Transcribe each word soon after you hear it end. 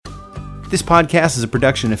This podcast is a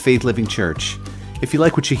production of Faith Living Church. If you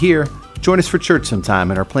like what you hear, join us for church sometime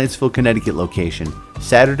at our Plantsville, Connecticut location,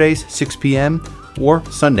 Saturdays 6 p.m. or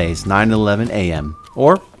Sundays 9 and 11 a.m.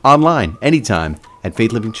 or online anytime at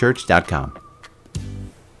faithlivingchurch.com.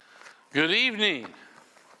 Good evening.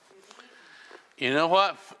 You know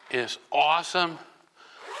what? It's awesome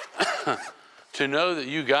to know that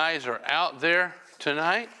you guys are out there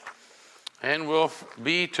tonight and will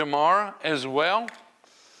be tomorrow as well.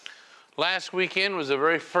 Last weekend was the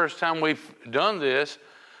very first time we've done this,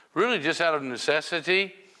 really just out of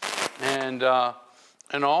necessity and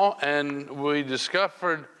all. And we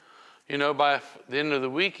discovered, by the end of the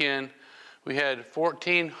weekend, we had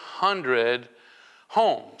 1,400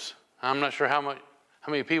 homes. I'm not sure how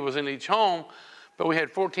many people was in each home, but we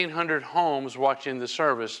had 1,400 homes watching the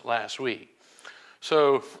service last week.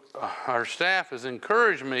 So our staff has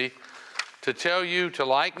encouraged me to tell you to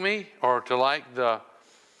like me or to like the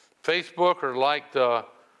Facebook or like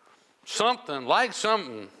something,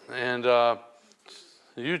 and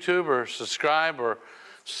YouTube or subscribe or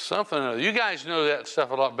something. You guys know that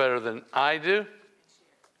stuff a lot better than I do,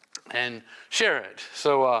 and share it.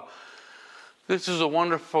 So this is a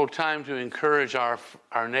wonderful time to encourage our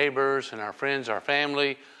neighbors and our friends, our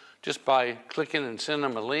family, just by clicking and sending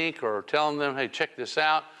them a link or telling them, hey, check this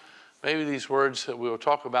out. Maybe these words that we will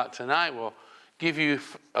talk about tonight will give you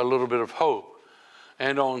a little bit of hope.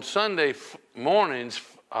 And on Sunday mornings,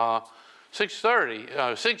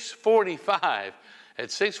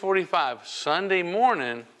 6:45 Sunday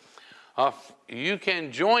morning, you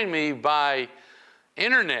can join me by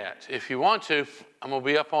internet if you want to. I'm going to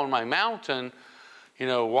be up on my mountain,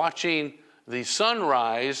 watching the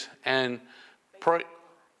sunrise, and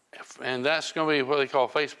that's going to be what they call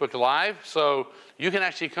Facebook Live. So you can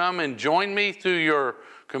actually come and join me through your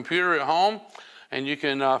computer at home. And you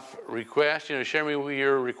can request, share me with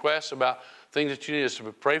your requests about things that you need us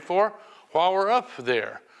to pray for while we're up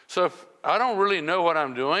there. So I don't really know what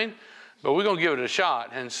I'm doing, but we're going to give it a shot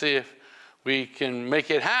and see if we can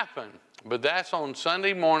make it happen. But that's on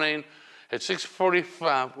Sunday morning at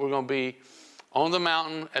 6:45. We're going to be on the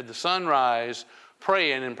mountain at the sunrise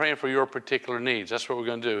praying for your particular needs. That's what we're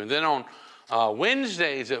going to do. And then on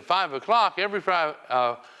Wednesdays at 5 o'clock, every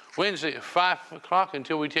Wednesday at 5 o'clock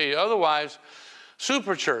until we tell you otherwise,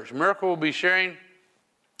 Super Church. Miracle will be sharing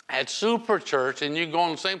at Super Church, and you can go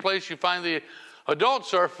on the same place you find the adult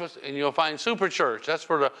service, and you'll find Super Church. That's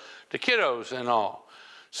for the kiddos and all.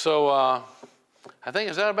 So I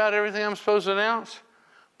think, is that about everything I'm supposed to announce?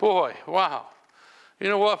 Boy, wow. You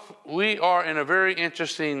know what? We are in a very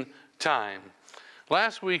interesting time.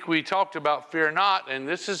 Last week we talked about fear not, and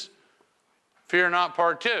this is fear not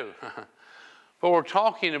part 2. But we're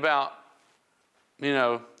talking about,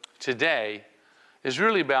 today is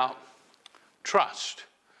really about trust,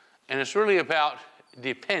 and it's really about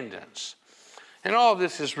dependence. And all of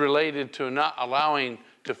this is related to not allowing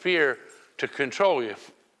the fear to control you.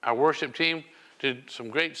 Our worship team did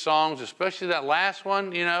some great songs, especially that last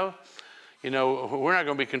one, we're not going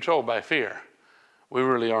to be controlled by fear. We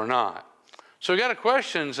really are not. So we got a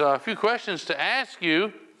few questions to ask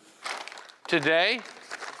you today.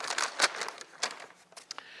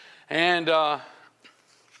 And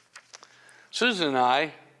Susan and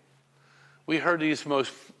I, we heard these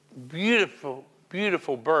most beautiful,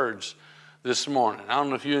 beautiful birds this morning. I don't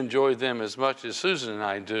know if you enjoyed them as much as Susan and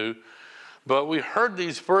I do, but we heard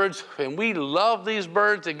these birds, and we love these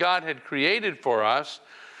birds that God had created for us.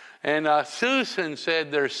 And Susan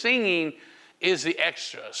said their singing is the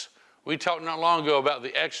extras. We talked not long ago about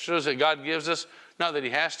the extras that God gives us. Not that he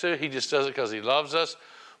has to, he just does it because he loves us.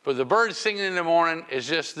 But the birds singing in the morning is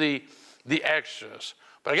just the extras.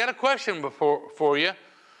 But I got a question for you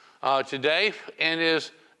today, and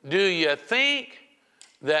is, do you think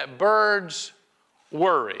that birds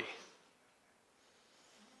worry?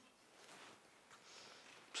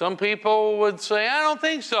 Some people would say, I don't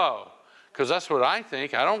think so, because that's what I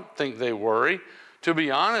think. I don't think they worry, to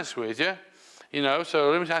be honest with you.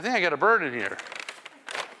 So let me see, I think I got a bird in here.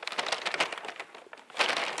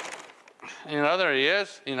 There he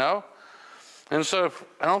is, And so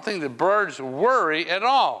I don't think the birds worry at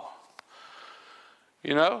all,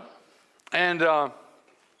 And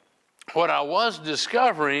what I was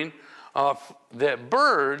discovering, that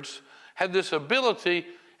birds have this ability,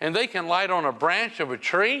 and they can light on a branch of a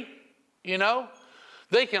tree,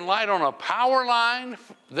 They can light on a power line.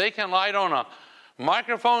 They can light on a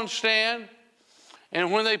microphone stand.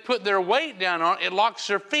 And when they put their weight down on it, it locks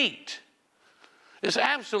their feet. It's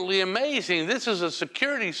absolutely amazing. This is a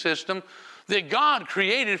security system that God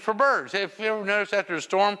created for birds. Have you ever noticed after a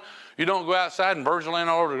storm, you don't go outside and birds land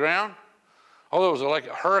all over the ground? although it was like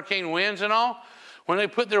hurricane winds and all, when they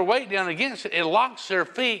put their weight down against it, it locks their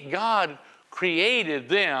feet. God created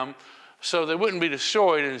them so they wouldn't be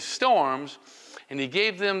destroyed in storms, and he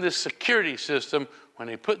gave them this security system. When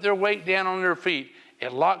they put their weight down on their feet,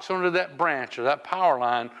 it locks onto that branch or that power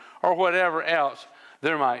line or whatever else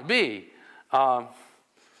there might be. I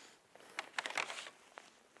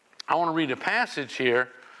want to read a passage here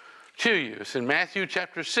to you. It's in Matthew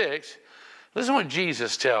chapter 6. Listen to what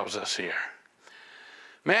Jesus tells us here.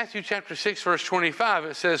 Matthew chapter 6, verse 25,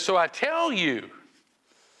 it says, "So I tell you,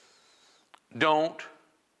 don't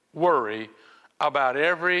worry about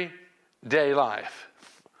everyday life."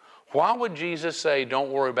 Why would Jesus say,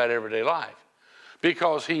 don't worry about everyday life?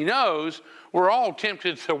 Because he knows we're all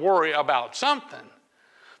tempted to worry about something.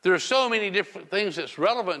 There are so many different things that's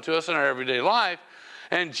relevant to us in our everyday life.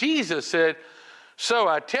 And Jesus said, so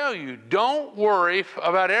I tell you, don't worry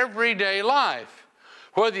about everyday life.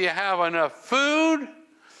 Whether you have enough food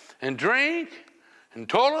and drink and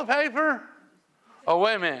toilet paper. Oh,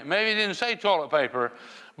 wait a minute. Maybe he didn't say toilet paper.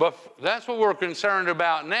 But that's what we're concerned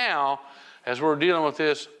about now as we're dealing with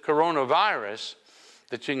this coronavirus,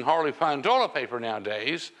 that you can hardly find toilet paper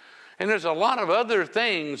nowadays. And there's a lot of other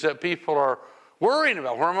things that people are worrying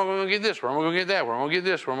about. Where am I going to get this? Where am I going to get that? Where am I going to get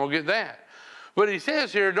this? Where am I going to get that? But he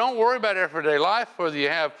says here, don't worry about everyday life, whether you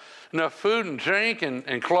have enough food and drink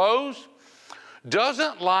and clothes.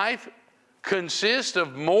 Doesn't life consist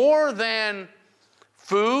of more than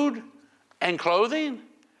food and clothing?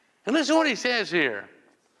 And listen to what he says here.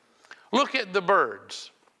 Look at the birds.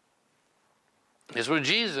 This is what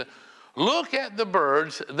Jesus, look at the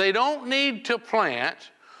birds. They don't need to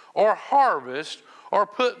plant or harvest or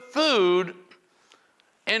put food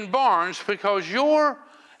in barns because your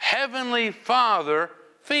heavenly Father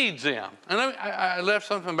feeds them. And I left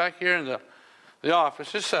something back here in the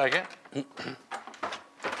office. Just a second.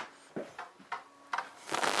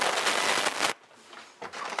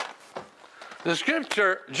 The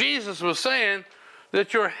scripture, Jesus was saying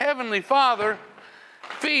that your heavenly Father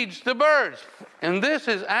feeds the birds. And this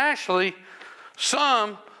is actually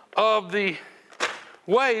some of the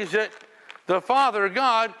ways that the Father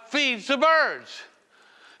God feeds the birds.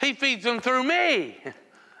 He feeds them through me.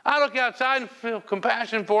 I look outside and feel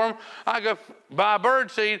compassion for them. I go buy bird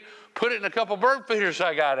seed, put it in a couple bird feeders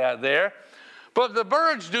I got out there. But the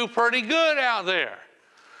birds do pretty good out there.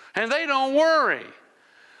 And they don't worry.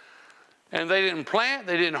 And they didn't plant,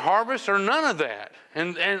 they didn't harvest, or none of that.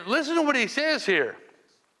 And listen to what he says here.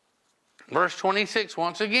 Verse 26,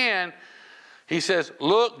 once again, he says,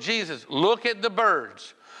 look, Jesus, look at the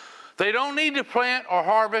birds. They don't need to plant or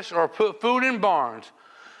harvest or put food in barns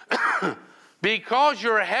because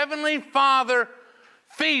your heavenly Father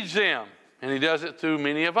feeds them. And he does it through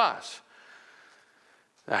many of us.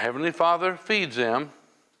 The heavenly Father feeds them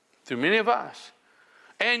through many of us.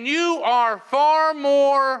 And you are far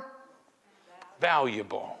more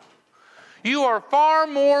valuable. You are far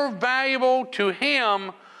more valuable to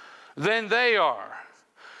him than they are.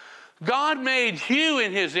 God made you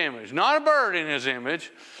in his image, not a bird in his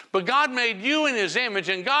image, but God made you in his image,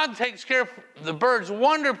 and God takes care of the birds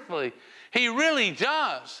wonderfully. He really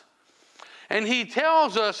does. And he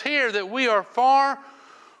tells us here that we are far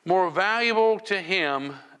more valuable to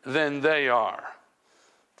him than they are.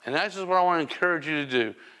 And that's just what I want to encourage you to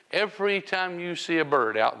do. Every time you see a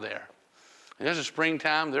bird out there, and there's a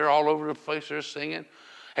springtime, they're all over the place, they're singing.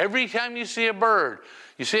 Every time you see a bird,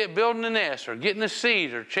 you see it building a nest or getting a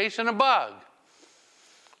seed or chasing a bug.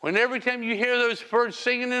 When every time you hear those birds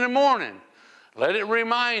singing in the morning, let it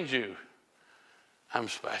remind you, I'm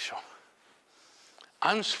special.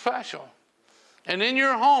 I'm special. And in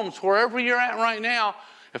your homes, wherever you're at right now,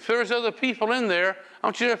 if there's other people in there, I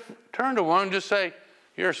want you to turn to one and just say,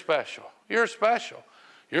 you're special. You're special.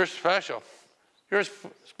 You're special. You're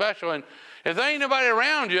special. And if there ain't nobody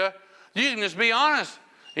around you, you can just be honest.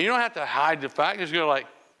 And you don't have to hide the fact. Just go like,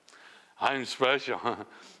 I'm special.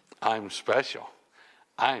 I'm special.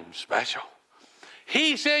 I'm special.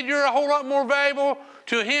 He said you're a whole lot more valuable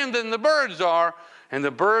to him than the birds are. And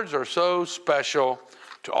the birds are so special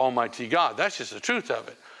to Almighty God. That's just the truth of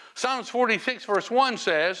it. Psalms 46 verse 1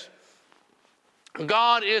 says,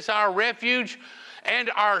 God is our refuge and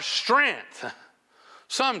our strength.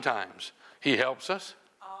 Sometimes he helps us.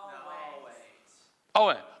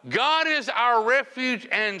 Always. God is our refuge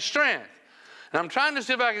and strength. And I'm trying to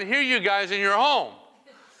see if I can hear you guys in your home.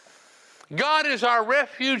 God is our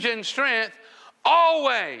refuge and strength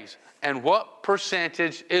always. And what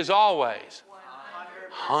percentage is always?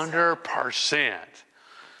 100%.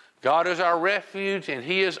 God is our refuge and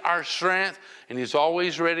he is our strength, and he's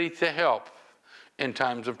always ready to help in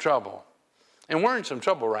times of trouble. And we're in some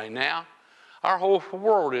trouble right now. our whole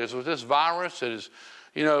world is with this virus that is,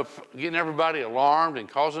 getting everybody alarmed and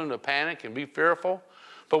causing them to panic and be fearful.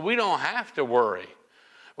 But we don't have to worry.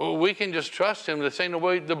 We can just trust him the same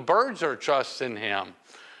way the birds are trusting him,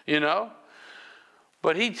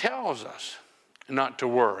 But he tells us not to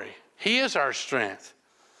worry. He is our strength.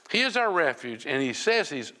 He is our refuge. And he says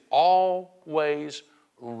he's always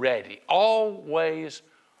ready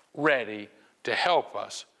to help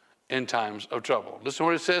us in times of trouble. Listen to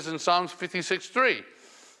what it says in Psalms 56:3.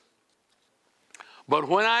 But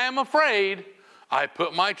when I am afraid, I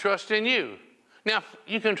put my trust in you. Now,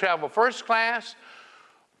 you can travel first class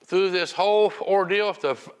through this whole ordeal with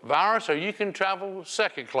the virus, or you can travel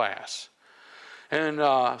second class. And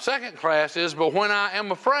second class is, but when I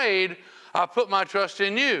am afraid, I put my trust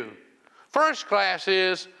in you. First class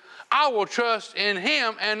is, I will trust in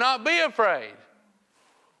him and not be afraid.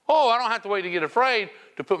 Oh, I don't have to wait to get afraid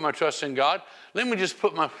to put my trust in God. Let me just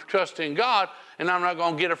put my trust in God, and I'm not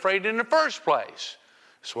going to get afraid in the first place.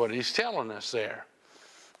 That's what he's telling us there.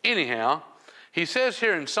 Anyhow, he says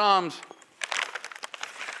here in Psalms,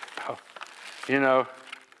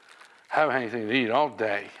 haven't had anything to eat all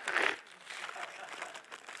day.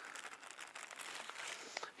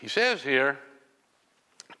 He says here,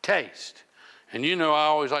 taste. And I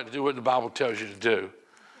always like to do what the Bible tells you to do.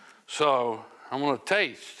 So I'm going to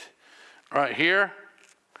taste right here.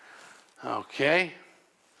 Okay.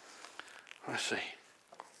 Let's see.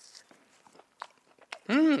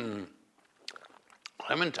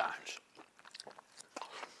 Clementines.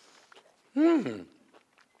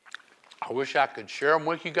 I wish I could share them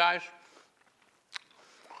with you guys.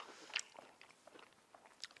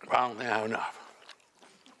 But I don't think I have enough.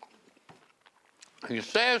 He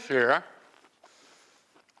says here,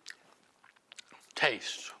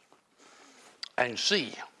 taste and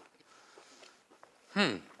see. I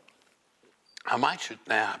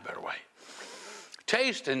better wait.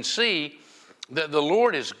 Taste and see that the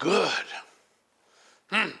Lord is good.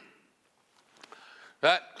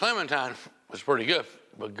 That clementine was pretty good,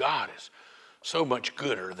 but God is so much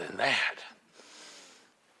gooder than that.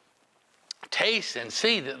 Taste and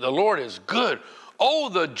see that the Lord is good. Oh,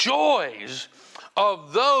 the joys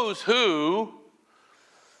of those who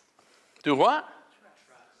do what?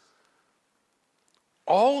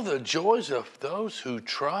 All the joys of those who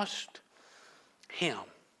trust him.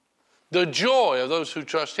 The joy of those who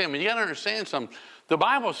trust him. And you got to understand something. The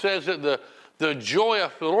Bible says that the joy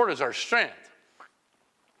of the Lord is our strength.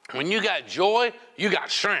 When you got joy, you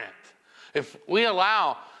got strength. If we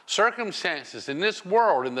allow circumstances in this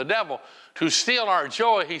world and the devil to steal our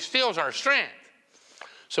joy, he steals our strength.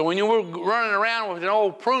 So when you were running around with an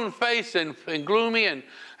old prune face and gloomy and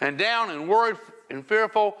down and worried and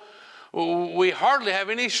fearful, we hardly have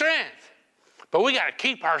any strength. But we got to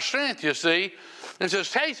keep our strength, you see. It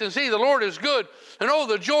says, taste and see the Lord is good, and oh,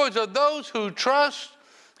 the joys of those who trust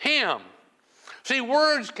him. See,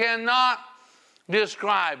 words cannot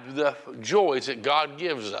describe the joys that God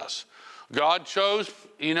gives us. God chose,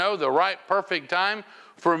 the right perfect time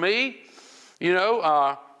for me,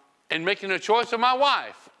 in making a choice of my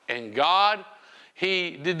wife. And God,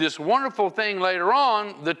 he did this wonderful thing later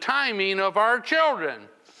on, the timing of our children.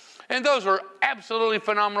 And those were absolutely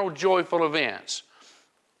phenomenal, joyful events.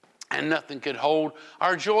 And nothing could hold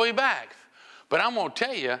our joy back. But I'm going to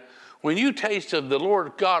tell you, when you taste of the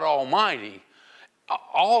Lord God Almighty,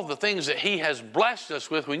 all the things that he has blessed us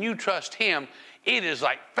with, when you trust him, it is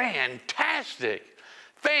like fantastic.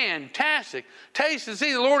 Fantastic. Taste and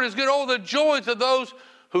see the Lord is good. Oh, the joys of those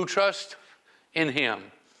who trust in him.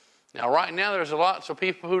 Now, right now, there's lots of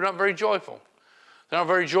people who are not very joyful. They're not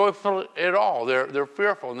very joyful at all. They're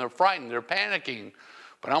fearful and they're frightened. They're panicking.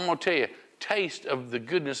 But I'm going to tell you, taste of the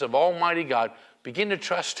goodness of Almighty God. Begin to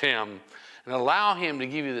trust him and allow him to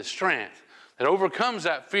give you the strength that overcomes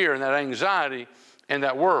that fear and that anxiety and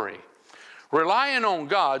that worry. Relying on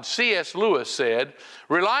God, C.S. Lewis said,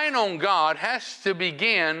 relying on God has to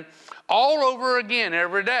begin all over again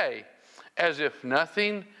every day, as if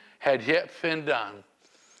nothing had yet been done.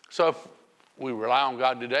 So if we rely on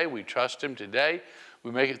God today, we trust him today,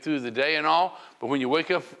 we make it through the day and all, but when you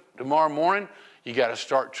wake up tomorrow morning, you got to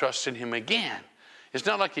start trusting him again. It's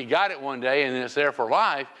not like you got it one day and it's there for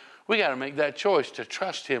life. We got to make that choice to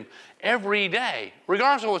trust him every day.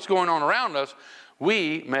 Regardless of what's going on around us,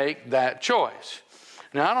 we make that choice.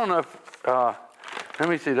 Now, I don't know if, let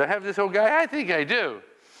me see, do I have this old guy? I think I do.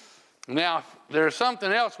 Now, there's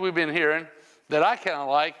something else we've been hearing that I kind of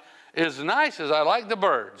like. As nice as I like the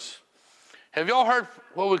birds. Have y'all heard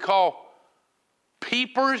what we call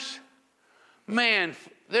peepers? Man,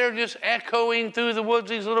 they're just echoing through the woods,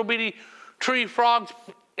 these little bitty tree frogs,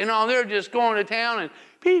 they're just going to town and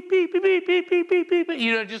beep, beep, beep, beep, beep, beep, beep, beep.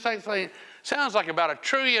 You know, just like saying, sounds like about 1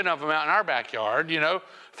 trillion of them out in our backyard, you know.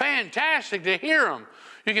 Fantastic to hear them.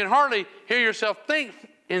 You can hardly hear yourself think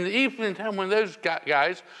in the evening time when those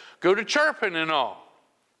guys go to chirping and all.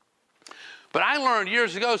 But I learned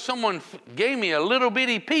years ago, someone gave me a little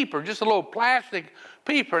bitty peeper, just a little plastic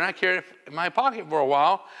peeper, and I carried it in my pocket for a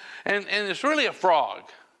while, and it's really a frog.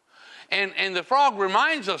 And the frog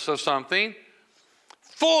reminds us of something.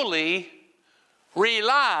 Fully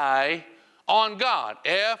rely on God.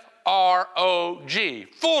 F-R-O-G.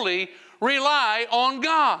 Fully rely on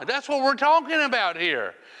God. That's what we're talking about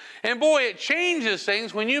here. And boy, it changes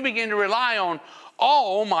things when you begin to rely on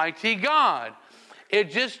Almighty God.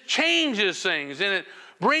 It just changes things, and it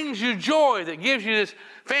brings you joy that gives you this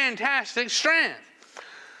fantastic strength.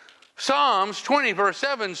 Psalms 20 verse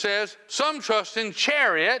 7 says, some trust in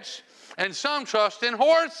chariots and some trust in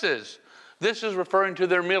horses. This is referring to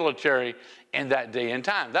their military in that day and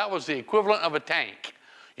time. That was the equivalent of a tank.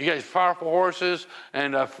 You guys, powerful horses,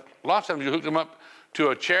 and lots of them you hooked them up to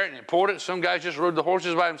a chariot and you pulled it. Some guys just rode the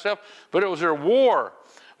horses by themselves, but it was their war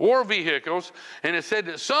vehicles. And it said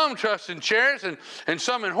that some trust in chariots and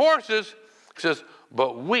some in horses. It says,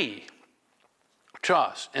 but we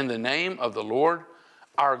trust in the name of the Lord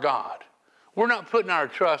our God. We're not putting our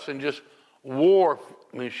trust in just war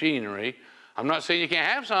machinery. I'm not saying you can't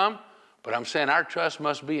have some, but I'm saying our trust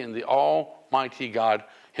must be in the Almighty God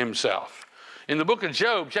himself. In the book of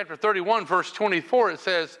Job, chapter 31, verse 24, it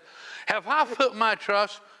says, have I put my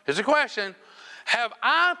trust, here's a question, have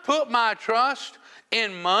I put my trust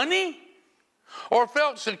in money or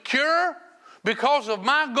felt secure because of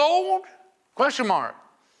my gold? Question mark.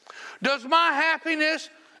 Does my happiness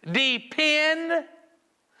depend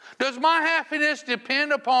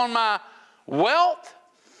upon my wealth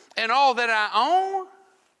and all that I own?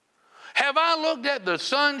 Have I looked at the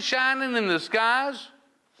sun shining in the skies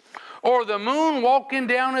or the moon walking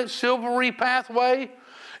down its silvery pathway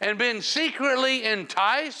and been secretly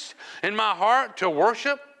enticed in my heart to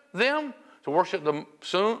worship them, to worship the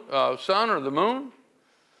sun or the moon?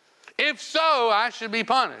 If so, I should be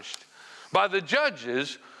punished by the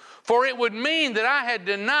judges, for it would mean that I had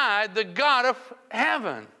denied the God of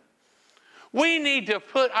heaven. We need to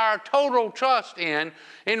put our total trust in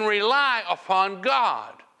and rely upon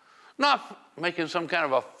God. Not making some kind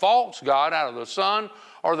of a false God out of the sun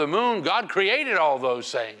or the moon. God created all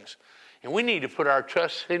those things. And we need to put our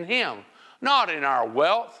trust in him. Not in our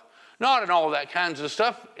wealth. Not in all that kinds of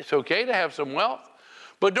stuff. It's okay to have some wealth.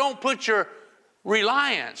 But don't put your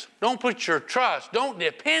reliance. Don't put your trust. Don't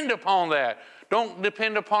depend upon that. Don't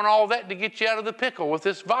depend upon all that to get you out of the pickle with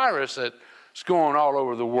this virus that's going all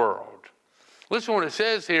over the world. Listen to what it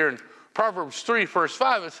says here in Proverbs 3, verse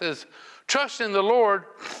 5. It says, trust in the Lord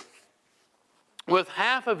with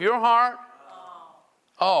half of your heart.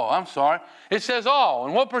 Oh, I'm sorry. It says all.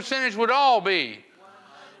 And what percentage would all be?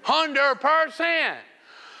 100%.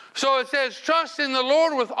 So it says, trust in the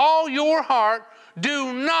Lord with all your heart.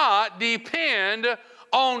 Do not depend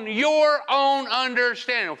on your own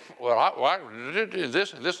understanding. Well,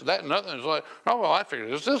 this, that, and nothing. It's like, oh, well, I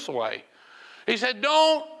figured it's this way. He said,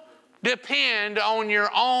 don't depend on your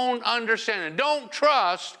own understanding. Don't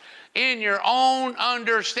trust in your own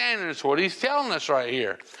understanding. That's what he's telling us right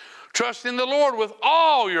here. Trust in the Lord with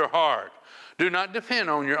all your heart. Do not depend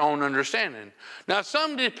on your own understanding. Now,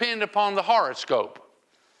 some depend upon the horoscope.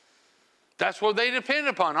 That's what they depend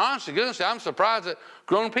upon. Honestly, goodness, I'm surprised that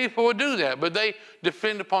grown people would do that. But they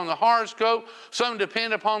depend upon the horoscope. Some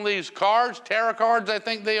depend upon these cards, tarot cards, I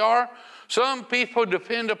think they are. Some people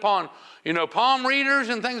depend upon, palm readers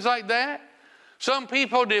and things like that. Some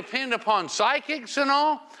people depend upon psychics and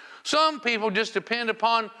all. Some people just depend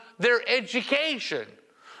upon their education.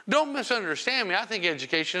 Don't misunderstand me. I think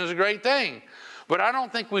education is a great thing. But I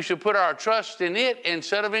don't think we should put our trust in it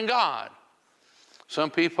instead of in God. Some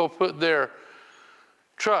people put their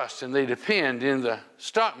trust and they depend in the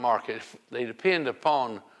stock market. They depend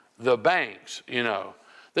upon the banks,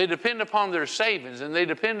 They depend upon their savings and they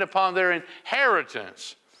depend upon their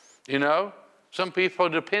inheritance, Some people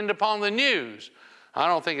depend upon the news. I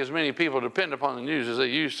don't think as many people depend upon the news as they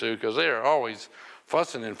used to because they are always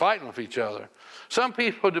fussing and fighting with each other. Some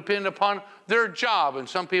people depend upon their job, and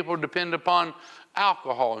some people depend upon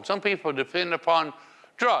alcohol, and some people depend upon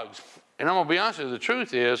drugs. And I'm going to be honest with you, the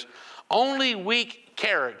truth is, only weak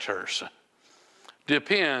characters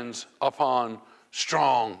depends upon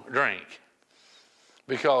strong drink.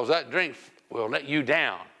 Because that drink will let you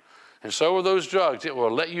down. And so will those drugs. It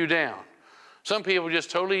will let you down. Some people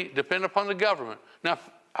just totally depend upon the government. Now,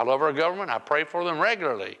 I love our government. I pray for them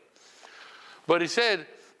regularly. But he said,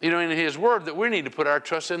 in his word that we need to put our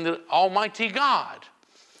trust in the Almighty God.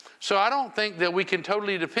 So I don't think that we can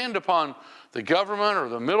totally depend upon the government or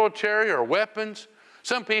the military or weapons.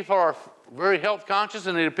 Some people are very health conscious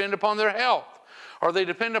and they depend upon their health. Or they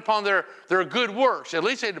depend upon their good works. At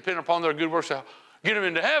least they depend upon their good works to get them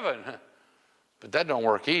into heaven. But that don't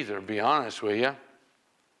work either, to be honest with you.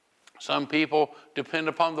 Some people depend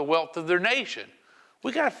upon the wealth of their nation.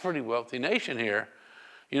 We got a pretty wealthy nation here.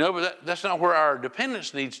 But that's not where our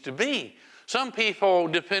dependence needs to be. Some people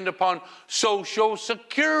depend upon Social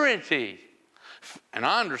Security. And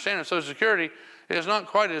I understand that Social Security is not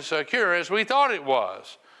quite as secure as we thought it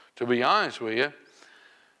was, to be honest with you.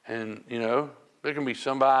 And, there can be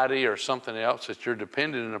somebody or something else that you're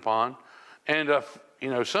dependent upon. And,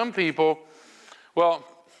 some people,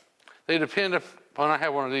 they depend upon, I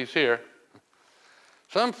have one of these here.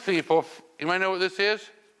 Some people, you might know what this is?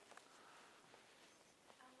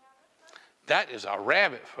 That is a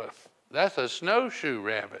rabbit foot. That's a snowshoe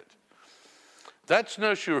rabbit. That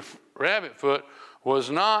snowshoe rabbit foot was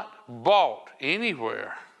not bought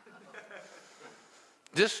anywhere.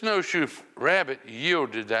 This snowshoe rabbit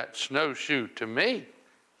yielded that snowshoe to me.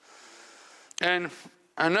 And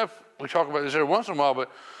I know we talk about this every once in a while,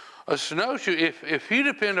 but a snowshoe, if you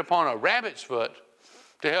depend upon a rabbit's foot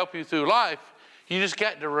to help you through life, you just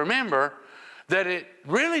got to remember that it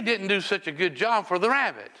really didn't do such a good job for the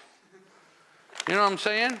rabbit. You know what I'm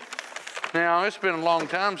saying? Now, it's been a long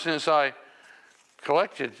time since I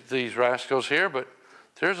collected these rascals here, but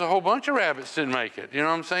there's a whole bunch of rabbits didn't make it. You know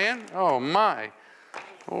what I'm saying? Oh, my.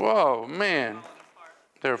 Whoa, man.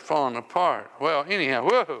 They're falling apart. Well, anyhow,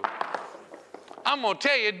 whoa. I'm going to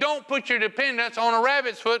tell you, don't put your dependence on a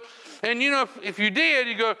rabbit's foot. And, if you did,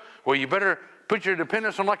 you go, well, you better put your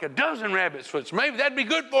dependence on like a dozen rabbit's foots. Maybe that'd be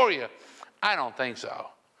good for you. I don't think so.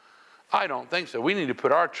 I don't think so. We need to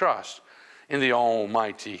put our trust in the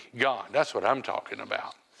Almighty God. That's what I'm talking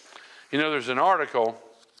about. There's an article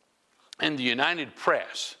in the United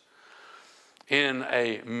Press in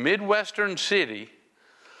a Midwestern city.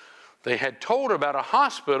 They had told about a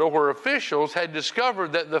hospital where officials had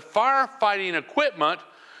discovered that the firefighting equipment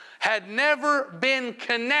had never been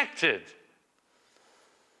connected.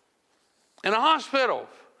 In a hospital,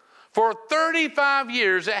 for 35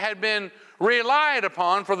 years, it had been relied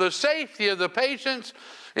upon for the safety of the patients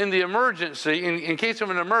in the emergency, in case of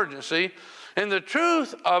an emergency. And the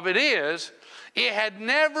truth of it is, it had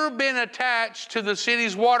never been attached to the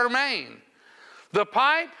city's water main. The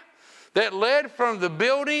pipe that led from the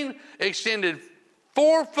building extended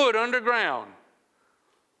 4 foot underground.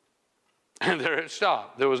 And there it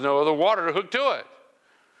stopped. There was no other water to hook to it.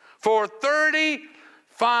 For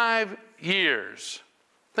 35 years.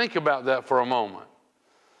 Think about that for a moment.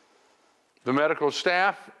 The medical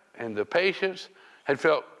staff and the patients had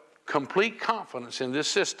felt complete confidence in this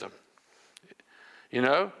system.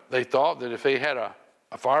 They thought that if they had a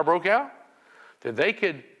fire broke out, that they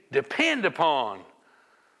could depend upon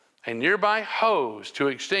a nearby hose to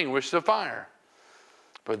extinguish the fire.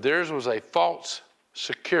 But theirs was a false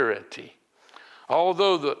security.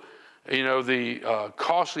 Although the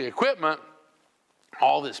costly equipment,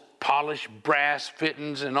 all this polished brass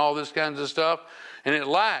fittings and all this kinds of stuff, and it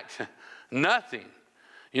lacked nothing.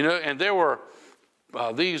 And there were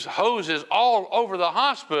these hoses all over the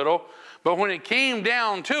hospital, but when it came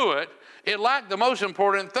down to it, it lacked the most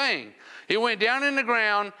important thing. It went down in the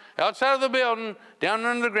ground, outside of the building, down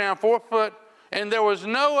under the ground, 4 foot, and there was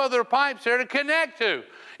no other pipes there to connect to.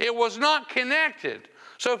 It was not connected.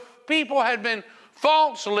 So people had been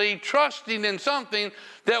falsely trusting in something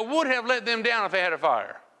that would have let them down if they had a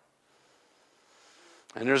fire.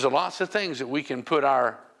 And there's lots of things that we can put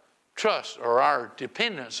our trust or our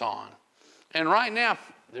dependence on. And right now,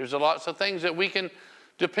 there's lots of things that we can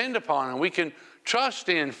depend upon and we can trust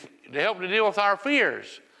in to help to deal with our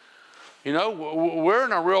fears. We're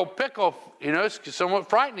in a real pickle. It's somewhat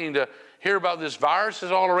frightening to hear about this virus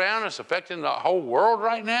is all around us, affecting the whole world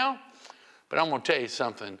right now. But I'm going to tell you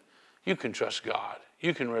something. You can trust God.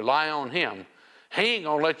 You can rely on Him. He ain't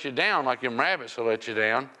going to let you down like them rabbits will let you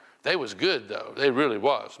down. They was good, though. They really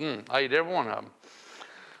was. I ate every one of them.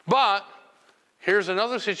 But here's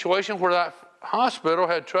another situation where that hospital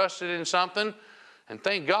had trusted in something, and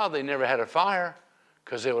thank God they never had a fire,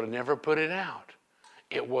 because they would have never put it out.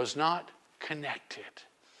 It was not connected.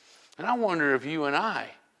 And I wonder if you and I,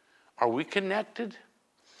 are we connected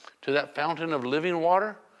to that fountain of living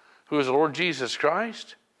water, who is the Lord Jesus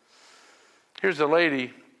Christ? Here's a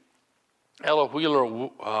lady, Ella Wheeler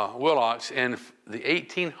Wilcox, in the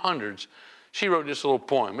 1800s. She wrote this little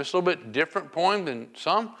poem. It's a little bit different poem than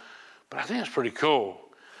some, but I think it's pretty cool.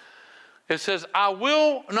 It says, I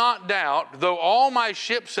will not doubt, though all my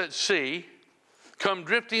ships at sea come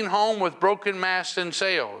drifting home with broken masts and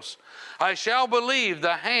sails. I shall believe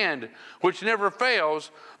the hand which never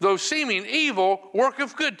fails, though seeming evil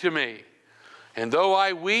worketh good to me. And though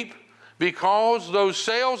I weep because those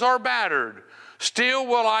sails are battered, still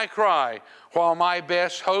will I cry while my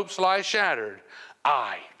best hopes lie shattered.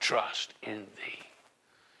 I trust in thee.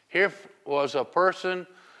 Here was a person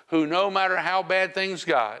who, no matter how bad things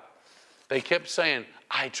got, they kept saying,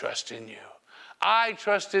 I trust in you. I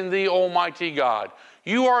trust in thee, Almighty God.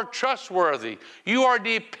 You are trustworthy. You are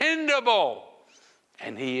dependable.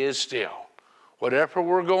 And he is still. Whatever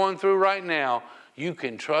we're going through right now, you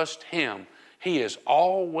can trust him. He is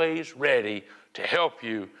always ready to help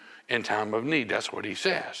you in time of need. That's what he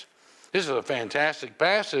says. This is a fantastic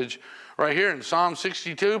passage right here in Psalm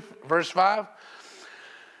 62, verse 5.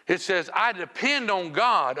 It says, I depend on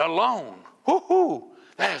God alone. Woo-hoo!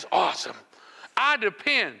 That is awesome. I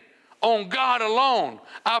depend on God alone.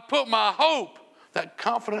 I put my hope, that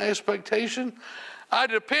confident expectation, I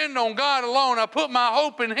depend on God alone. I put my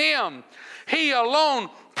hope in him. He alone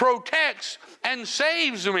protects and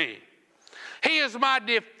saves me. He is my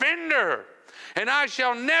defender, and I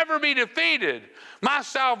shall never be defeated. My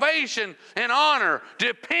salvation and honor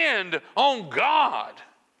depend on God.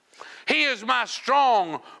 He is my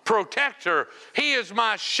strong protector. He is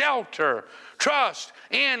my shelter. Trust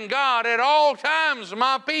in God at all times,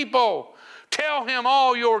 my people. Tell him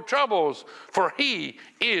all your troubles, for he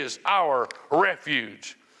is our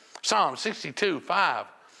refuge. Psalm 62, 5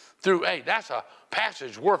 through 8. That's a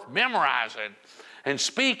passage worth memorizing and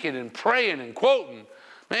speaking and praying and quoting.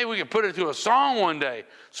 Maybe we could put it to a song one day.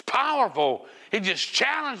 It's powerful. It just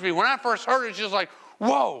challenged me. When I first heard it, it's just like,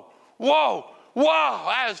 whoa, whoa, whoa,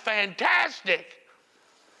 that is fantastic.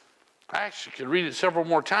 I actually could read it several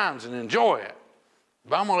more times and enjoy it.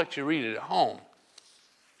 But I'm going to let you read it at home.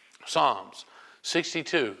 Psalms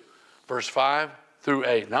 62, verse 5 through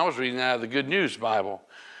 8. And I was reading out of the Good News Bible.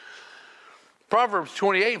 Proverbs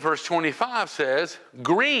 28, verse 25 says,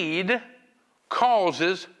 greed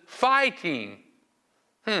causes fighting.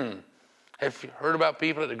 Have you heard about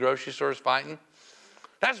people at the grocery stores fighting?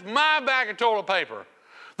 That's my bag of toilet paper.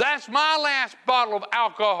 That's my last bottle of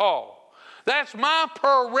alcohol. That's my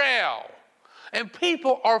Purell. And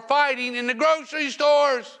people are fighting in the grocery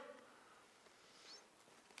stores.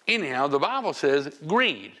 Anyhow, the Bible says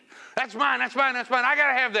greed. That's mine, that's mine, that's mine. I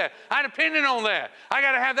got to have that. I depended on that. I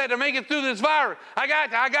got to have that to make it through this virus. I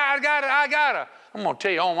got to. I'm going to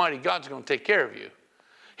tell you, Almighty God's going to take care of you.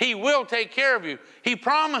 He will take care of you. He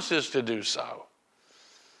promises to do so.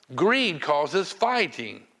 Greed causes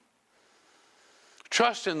fighting.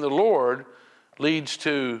 Trust in the Lord leads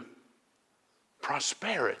to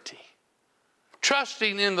prosperity.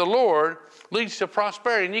 Trusting in the Lord leads to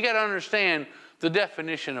prosperity. And you got to understand the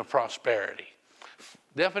definition of prosperity.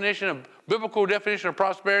 Biblical definition of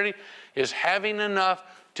prosperity is having enough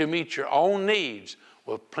to meet your own needs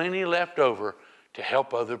with plenty left over to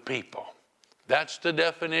help other people. That's the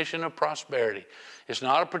definition of prosperity. It's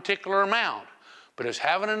not a particular amount, but it's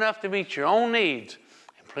having enough to meet your own needs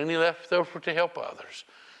and plenty left over to help others.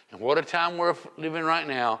 And what a time we're living right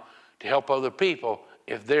now to help other people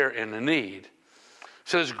if they're in a need. It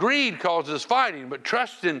says greed causes fighting, but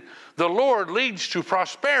trust in the Lord leads to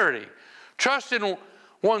prosperity. Trust in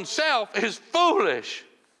oneself is foolish,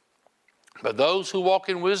 but those who walk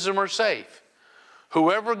in wisdom are safe.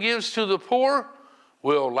 Whoever gives to the poor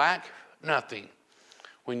will lack nothing.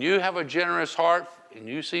 When you have a generous heart and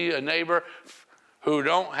you see a neighbor who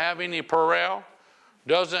don't have any Purell,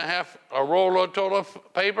 doesn't have a roll of toilet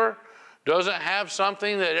paper, doesn't have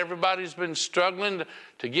something that everybody's been struggling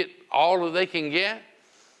to get all that they can get.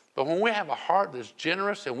 But when we have a heart that's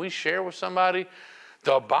generous and we share with somebody,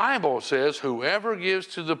 the Bible says whoever gives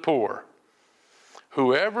to the poor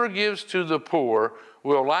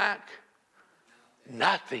will lack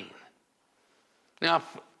nothing. Now,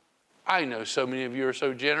 I know so many of you are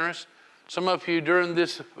so generous. Some of you during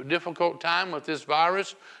this difficult time with this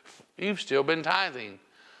virus, you've still been tithing.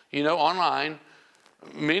 You know, online,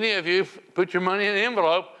 many of you put your money in an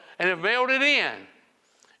envelope and have mailed it in.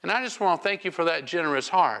 And I just want to thank you for that generous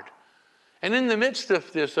heart. And in the midst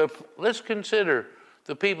of this, let's consider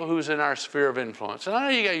the people who's in our sphere of influence. And I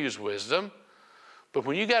know you got to use wisdom, but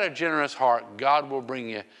when you got a generous heart, God will bring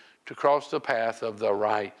you to cross the path of the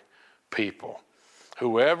right people.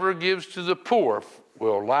 Whoever gives to the poor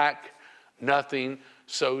will lack nothing,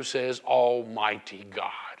 so says Almighty God.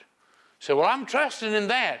 So, well, I'm trusting in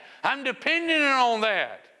that. I'm depending on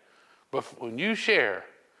that. But when you share,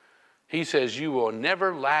 he says you will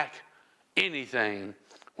never lack anything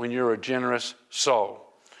when you're a generous soul.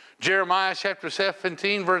 Jeremiah chapter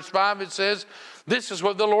 17, verse 5, it says, this is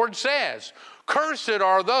what the Lord says. Cursed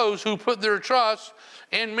are those who put their trust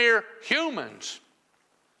in mere humans,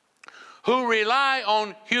 who rely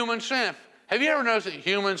on human strength. Have you ever noticed that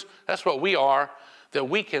humans, that's what we are, that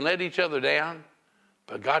we can let each other down,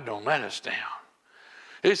 but God don't let us down.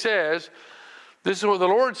 It says, this is what the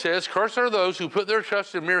Lord says, cursed are those who put their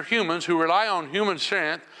trust in mere humans, who rely on human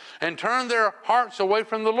strength and turn their hearts away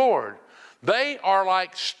from the Lord. They are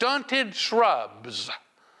like stunted shrubs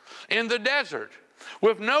in the desert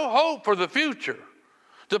with no hope for the future.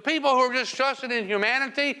 The people who are just trusting in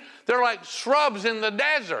humanity, they're like shrubs in the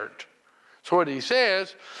desert. That's what he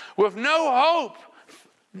says, with no hope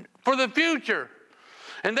for the future.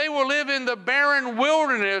 And they will live in the barren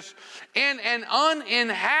wilderness in an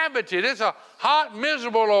uninhabited, it's a hot,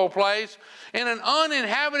 miserable old place, in an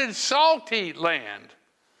uninhabited, salty land.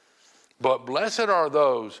 But blessed are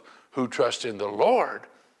those who trust in the Lord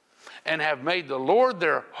and have made the Lord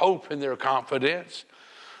their hope and their confidence.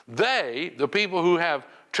 They, the people who have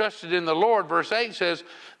trusted in the Lord, verse 8 says,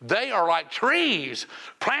 they are like trees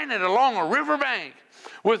planted along a riverbank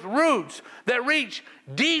with roots that reach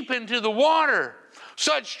deep into the water.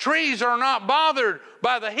 Such trees are not bothered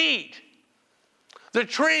by the heat. The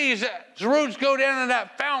trees, the roots go down in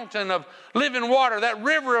that fountain of living water, that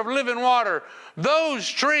river of living water. Those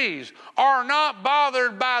trees are not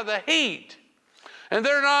bothered by the heat. And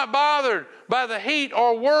they're not bothered by the heat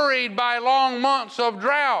or worried by long months of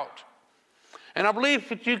drought. And I believe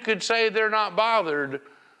that you could say they're not bothered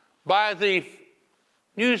by the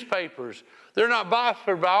newspapers. They're not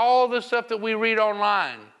bothered by all the stuff that we read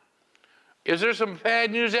online. Is there some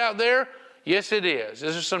bad news out there? Yes, it is.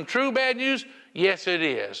 Is there some true bad news? Yes, it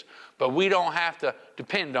is. But we don't have to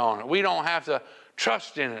depend on it. We don't have to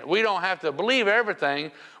trust in it. We don't have to believe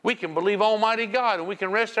everything. We can believe Almighty God, and we can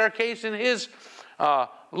rest our case in His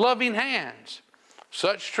loving hands.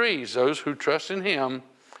 Such trees, those who trust in Him,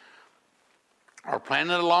 are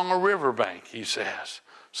planted along a riverbank, he says.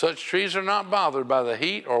 Such trees are not bothered by the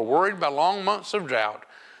heat or worried by long months of drought.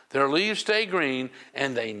 Their leaves stay green,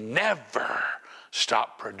 and they never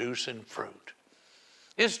stop producing fruit.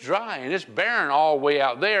 It's dry and it's barren all the way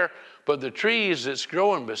out there, but the trees that's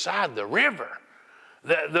growing beside the river,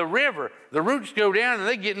 the river, the roots go down and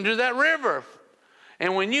they get into that river.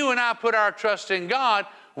 And when you and I put our trust in God,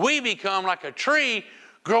 we become like a tree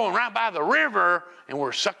growing right by the river, and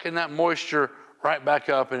we're sucking that moisture right back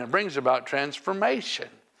up, and it brings about transformation.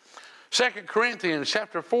 2 Corinthians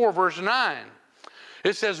chapter 4, verse 9.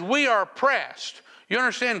 It says, we are pressed. You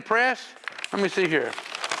understand pressed? Let me see here.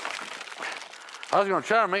 I was going to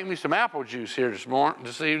try to make me some apple juice here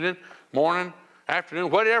this evening, morning, afternoon,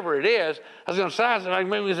 whatever it is. I was going to say I can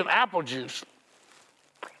make me some apple juice.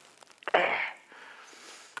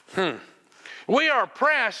 We are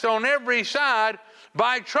pressed on every side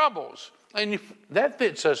by troubles. And that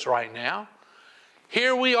fits us right now.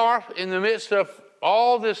 Here we are in the midst of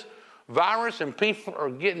all this virus, and people are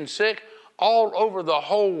getting sick all over the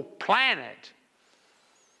whole planet.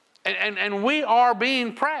 And we are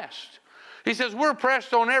being pressed. He says we're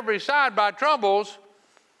pressed on every side by troubles,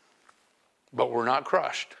 but we're not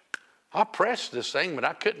crushed. I pressed this thing, but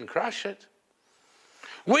I couldn't crush it.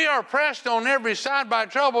 We are pressed on every side by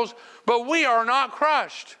troubles, but we are not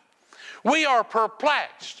crushed. We are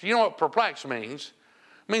perplexed. You know what perplexed means?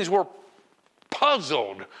 It means we're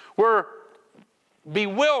puzzled. We're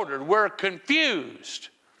bewildered. We're confused.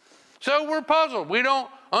 So we're puzzled. We don't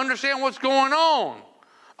understand what's going on.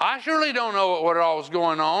 I surely don't know what all is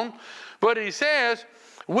going on. But he says,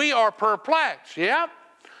 we are perplexed,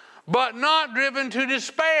 but not driven to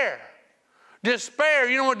despair. Despair,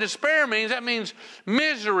 you know what despair means? That means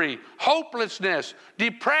misery, hopelessness,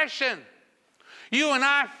 depression. You and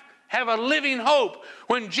I have a living hope.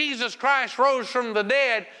 When Jesus Christ rose from the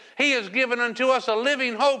dead, He has given unto us a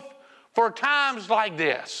living hope for times like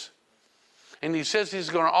this. And He says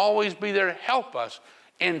He's going to always be there to help us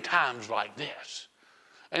in times like this.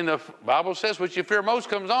 And the Bible says, what you fear most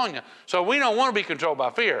comes on you. So we don't want to be controlled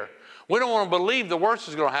by fear. We don't want to believe the worst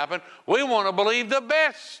is going to happen. We want to believe the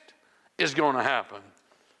best is going to happen.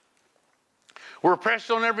 We're pressed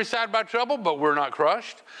on every side by trouble, but we're not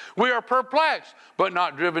crushed. We are perplexed, but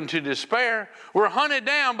not driven to despair. We're hunted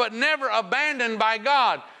down, but never abandoned by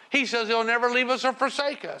God. He says He'll never leave us or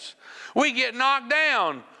forsake us. We get knocked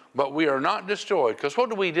down, but we are not destroyed. Because what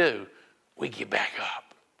do? We get back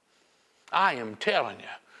up. I am telling you,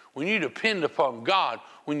 when you depend upon God,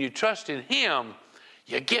 when you trust in Him,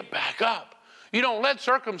 you get back up. You don't let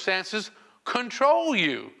circumstances control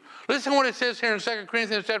you. Listen to what it says here in 2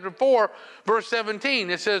 Corinthians chapter 4, verse 17.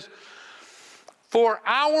 It says, for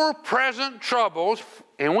our present troubles,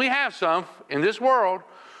 and we have some in this world,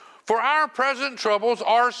 For our present troubles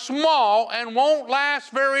are small and won't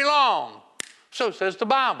last very long. So says the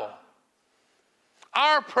Bible.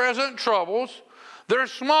 Our present troubles, they're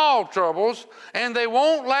small troubles, and they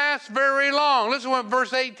won't last very long. Listen to what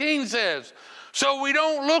verse 18 says. So we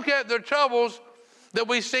don't look at the troubles that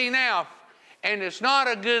we see now. And it's not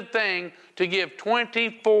a good thing to give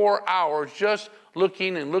 24 hours just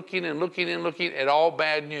looking and looking and looking and looking at all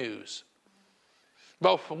bad news.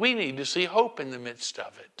 But we need to see hope in the midst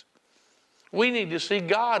of it. We need to see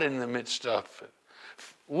God in the midst of it.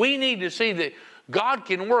 We need to see that God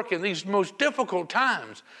can work in these most difficult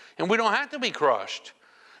times, and we don't have to be crushed.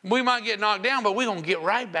 We might get knocked down, but we're going to get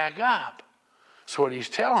right back up. That's what he's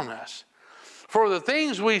telling us. For the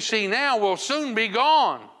things we see now will soon be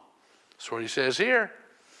gone. That's what he says here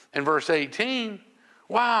in verse 18.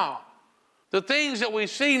 Wow. The things that we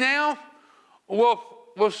see now will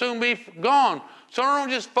soon be gone. So don't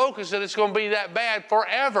just focus that it's going to be that bad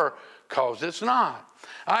forever, because it's not.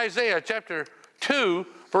 Isaiah chapter 2,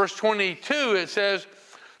 verse 22, it says,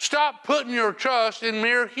 stop putting your trust in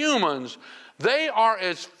mere humans. They are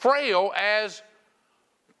as frail as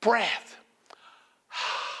breath.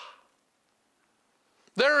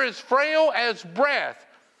 They're as frail as breath.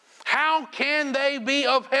 How can they be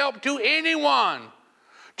of help to anyone?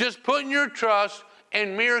 Just putting your trust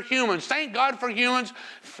in mere humans. Thank God for humans.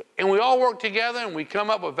 And we all work together and we come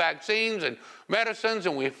up with vaccines and medicines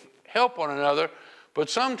and we help one another. But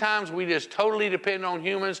sometimes we just totally depend on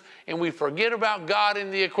humans and we forget about God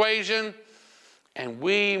in the equation and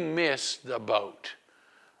we miss the boat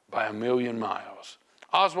by a million miles.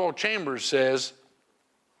 Oswald Chambers says,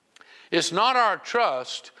 it's not our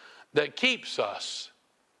trust that keeps us,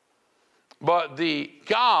 but the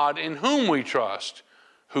God in whom we trust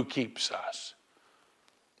who keeps us.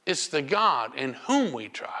 It's the God in whom we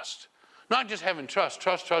trust. Not just having trust,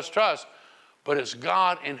 but it's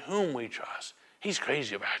God in whom we trust. He's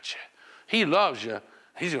crazy about you. He loves you.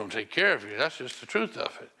 He's going to take care of you. That's just the truth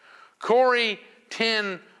of it. Corrie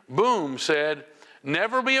ten Boom said,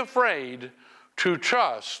 never be afraid to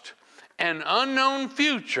trust an unknown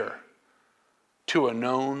future to a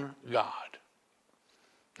known God.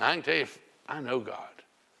 I can tell you, I know God.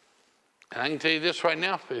 And I can tell you this right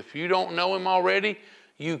now, if you don't know him already,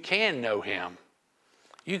 you can know him.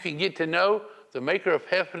 You can get to know the maker of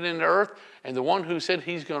heaven and earth and the one who said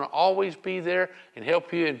he's going to always be there and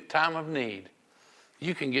help you in time of need.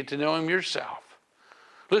 You can get to know him yourself.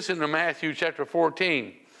 Listen to Matthew chapter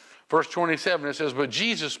 14, verse 27. It says, but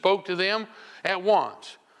Jesus spoke to them at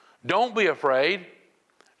once. Don't be afraid.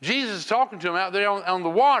 Jesus is talking to them out there on the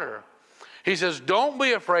water. He says, don't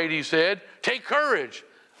be afraid, he said. Take courage.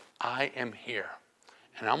 I am here.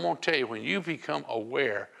 And I'm going to tell you, when you become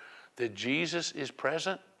aware that Jesus is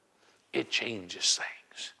present, it changes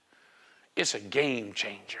things. It's a game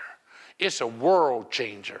changer. It's a world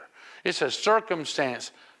changer. It's a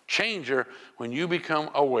circumstance changer when you become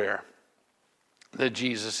aware that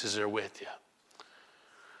Jesus is there with you.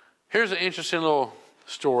 Here's an interesting little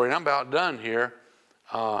story, and I'm about done here.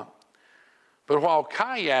 But while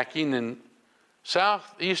kayaking in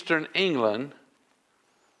southern England,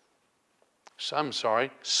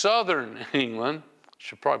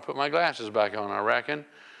 should probably put my glasses back on, I reckon.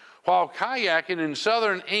 While kayaking in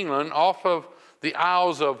southern England off of the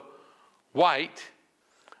Isles of Wight,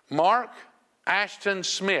 Mark Ashton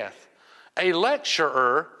Smith, a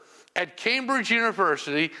lecturer at Cambridge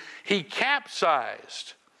University, he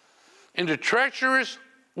capsized into treacherous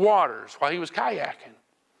waters while he was kayaking.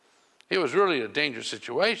 It was really a dangerous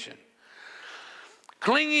situation.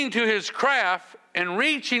 Clinging to his craft and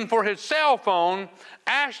reaching for his cell phone,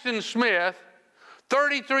 Ashton Smith,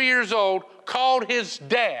 33 years old, called his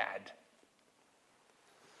dad.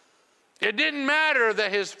 It didn't matter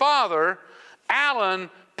that his father, Alan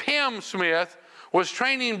Pym Smith, was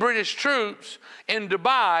training British troops in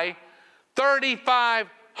Dubai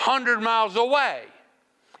 3,500 miles away.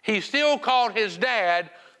 He still called his dad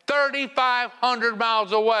 3,500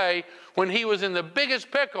 miles away when he was in the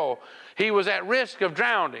biggest pickle. He was at risk of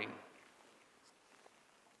drowning.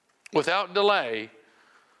 Without delay,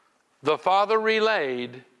 the father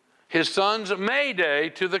relayed his son's mayday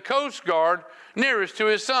to the Coast Guard nearest to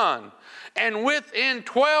his son. And within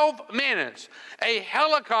 12 minutes, a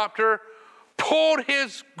helicopter pulled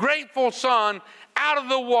his grateful son out of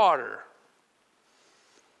the water.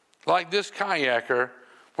 Like this kayaker,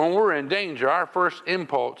 when we're in danger, our first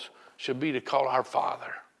impulse should be to call our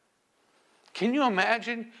Father. Can you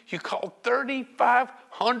imagine? You call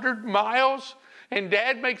 3,500 miles and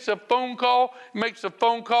Dad makes a phone call,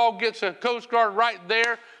 gets a Coast Guard right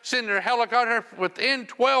there, sending a helicopter. Within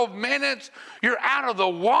 12 minutes, you're out of the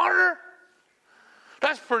water.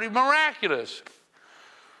 That's pretty miraculous.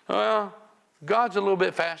 Well, God's a little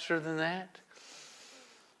bit faster than that.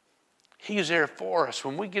 He's there for us.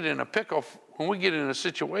 When we get in a pickle, when we get in a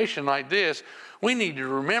situation like this, we need to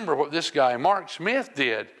remember what this guy, Mark Smith,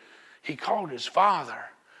 did. He called his Father.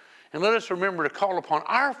 And let us remember to call upon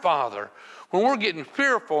our Father when we're getting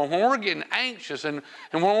fearful and when we're getting anxious and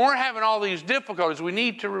when we're having all these difficulties. We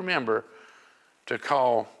need to remember to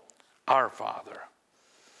call our Father.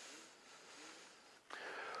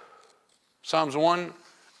 Psalms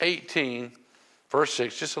 118, verse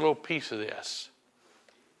 6, just a little piece of this.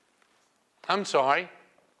 I'm sorry.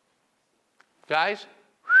 Guys?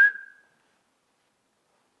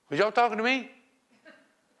 Was y'all talking to me?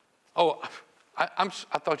 Oh, I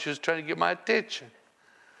thought you was trying to get my attention.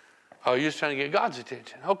 Oh, you was trying to get God's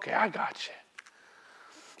attention. Okay, I got you.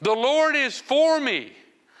 The Lord is for me,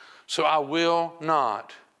 so I will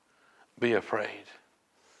not be afraid.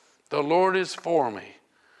 The Lord is for me,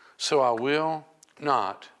 so I will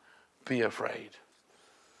not be afraid.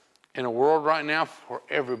 In a world right now where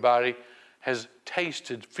everybody has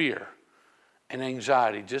tasted fear and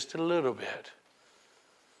anxiety just a little bit,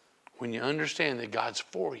 when you understand that God's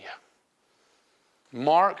for you.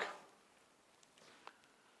 Mark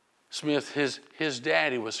Smith, his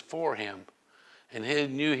daddy was for him, and he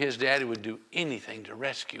knew his daddy would do anything to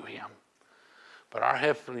rescue him. But our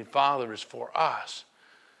Heavenly Father is for us,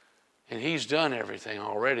 and He's done everything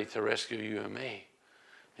already to rescue you and me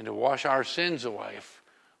and to wash our sins away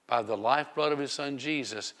by the lifeblood of His Son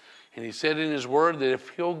Jesus. And He said in His Word that if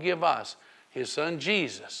He'll give us His Son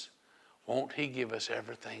Jesus, won't He give us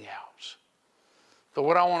everything else? So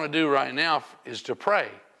what I want to do right now is to pray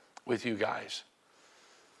with you guys.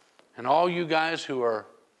 And all you guys who are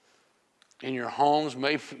in your homes,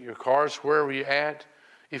 maybe your cars, wherever you're at,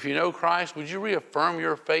 if you know Christ, would you reaffirm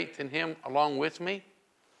your faith in Him along with me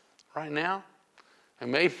right now? And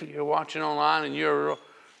maybe you're watching online and you're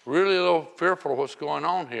really a little fearful of what's going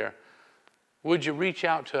on here. Would you reach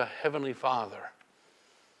out to a Heavenly Father?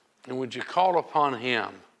 And would you call upon Him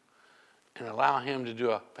and allow Him to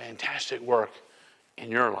do a fantastic work in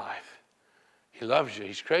your life? He loves you.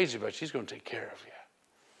 He's crazy about you. He's going to take care of you.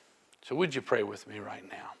 So would you pray with me right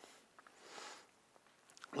now?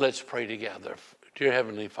 Let's pray together. Dear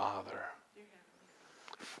Heavenly Father,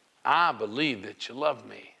 I believe that you love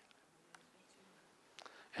me.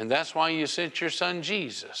 And that's why you sent your Son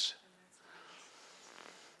Jesus.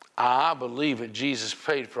 I believe that Jesus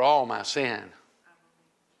paid for all my sin.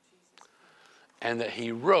 And that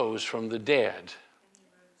He rose from the dead.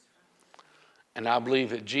 And I believe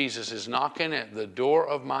that Jesus is knocking at the door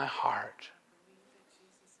of my heart.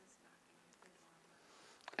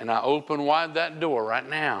 And I open wide that door right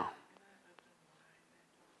now.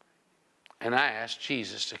 And I ask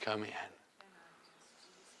Jesus to come in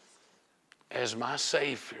as my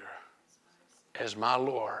Savior, as my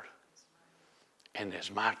Lord, and as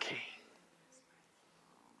my King.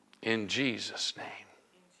 In Jesus' name.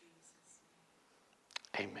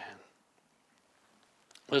 Amen.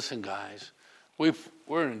 Listen, guys,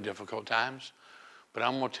 we're in difficult times, but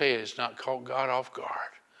I'm going to tell you, it's not caught God off guard,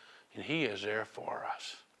 and He is there for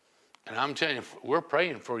us. And I'm telling you, we're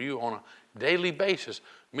praying for you on a daily basis.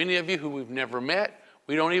 Many of you who we've never met,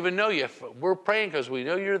 we don't even know you. We're praying because we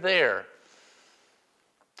know you're there.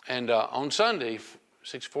 And on Sunday,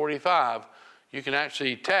 6:45, you can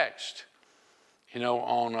actually text,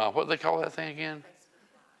 on what they call that thing again?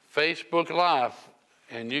 Facebook Live.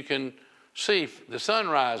 And you can see the sun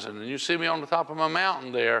rising, and you see me on the top of my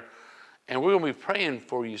mountain there. And we're going to be praying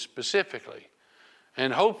for you specifically.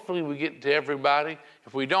 And hopefully we get to everybody.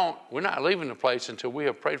 If we don't, we're not leaving the place until we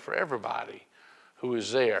have prayed for everybody who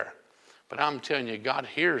is there. But I'm telling you, God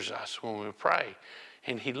hears us when we pray.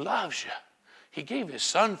 And He loves you. He gave His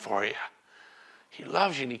Son for you. He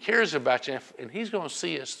loves you and He cares about you. And He's going to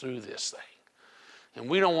see us through this thing. And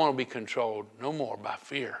we don't want to be controlled no more by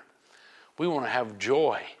fear. We want to have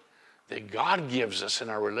joy that God gives us in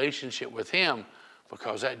our relationship with Him,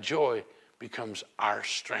 because that joy becomes our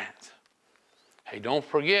strength. Hey, don't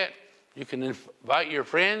forget, you can invite your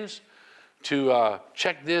friends to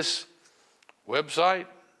check this website,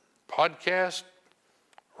 podcast,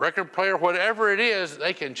 record player, whatever it is.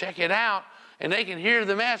 They can check it out and they can hear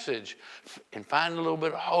the message and find a little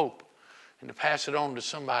bit of hope and to pass it on to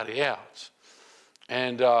somebody else.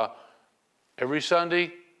 And every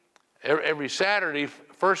Saturday,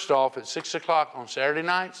 first off at 6 o'clock on Saturday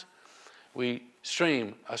nights, we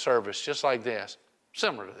stream a service just like this,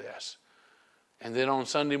 similar to this. And then on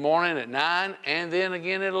Sunday morning at 9, and then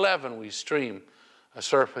again at 11, we stream a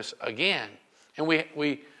service again. And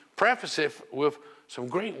we preface it with some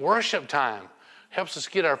great worship time helps us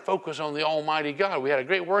get our focus on the Almighty God. We had a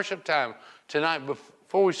great worship time tonight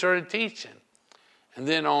before we started teaching. And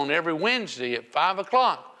then on every Wednesday at 5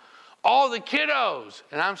 o'clock, all the kiddos,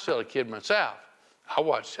 and I'm still a kid myself, I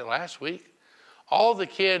watched it last week, all the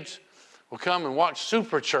kids will come and watch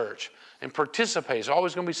Super Church and participate. It's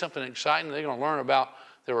always going to be something exciting. They're going to learn about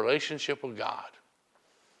their relationship with God.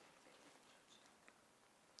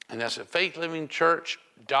 And that's at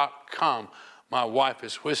faithlivingchurch.com. My wife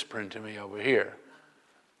is whispering to me over here.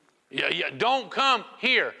 Yeah, don't come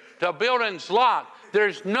here. The building's locked.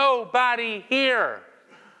 There's nobody here.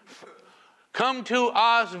 Come to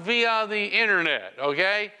us via the internet,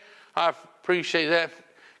 okay? I appreciate that.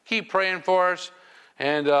 Keep praying for us.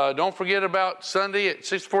 And don't forget about Sunday at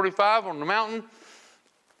 6:45 on the mountain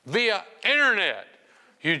via internet.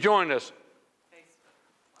 You joined us.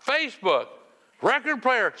 Facebook, record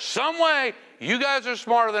player, some way. You guys are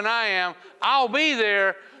smarter than I am. I'll be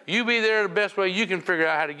there. You be there the best way you can figure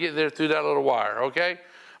out how to get there through that little wire, okay?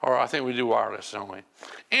 Or I think we do wireless, don't we?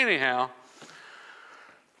 Anyhow,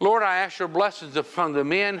 Lord, I ask your blessings upon the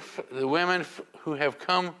men, the women who have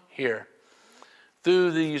come here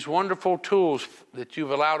through these wonderful tools that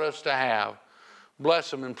you've allowed us to have.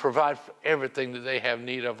 Bless them and provide for everything that they have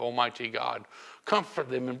need of, Almighty God. Comfort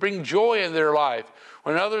them and bring joy in their life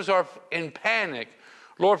when others are in panic.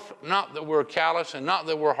 Lord, not that we're callous and not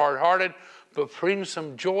that we're hard-hearted, but bring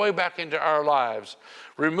some joy back into our lives.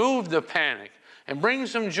 Remove the panic and bring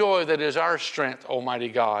some joy that is our strength, Almighty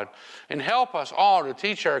God. And help us all to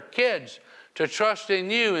teach our kids to trust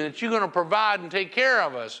in you and that you're going to provide and take care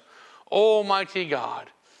of us. Almighty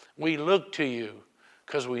God, we look to you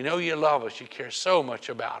because we know you love us. You care so much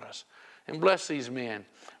about us. And bless these men,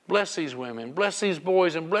 bless these women, bless these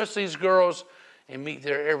boys, and bless these girls, and meet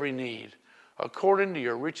their every need. According to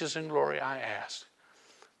your riches and glory, I ask,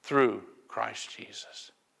 through Christ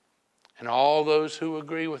Jesus. And all those who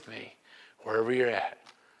agree with me, wherever you're at,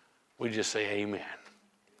 we just say amen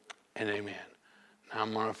and amen. Now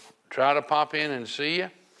I'm going to try to pop in and see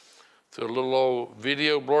you through a little old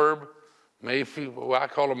video blurb, maybe what I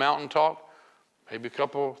call a mountain talk, maybe a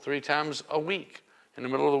couple, 3 times a week, in the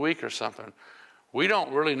middle of the week or something. We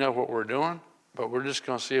don't really know what we're doing, but we're just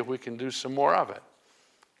going to see if we can do some more of it.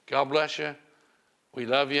 God bless you. We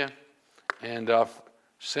love you. And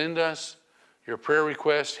send us your prayer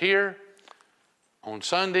requests here on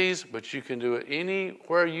Sundays, but you can do it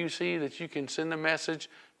anywhere you see that you can send a message.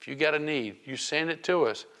 If you got a need, you send it to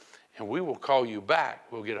us, and we will call you back.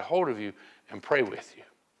 We'll get a hold of you and pray with you.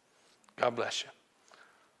 God bless you.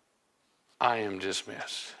 I am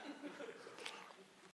dismissed.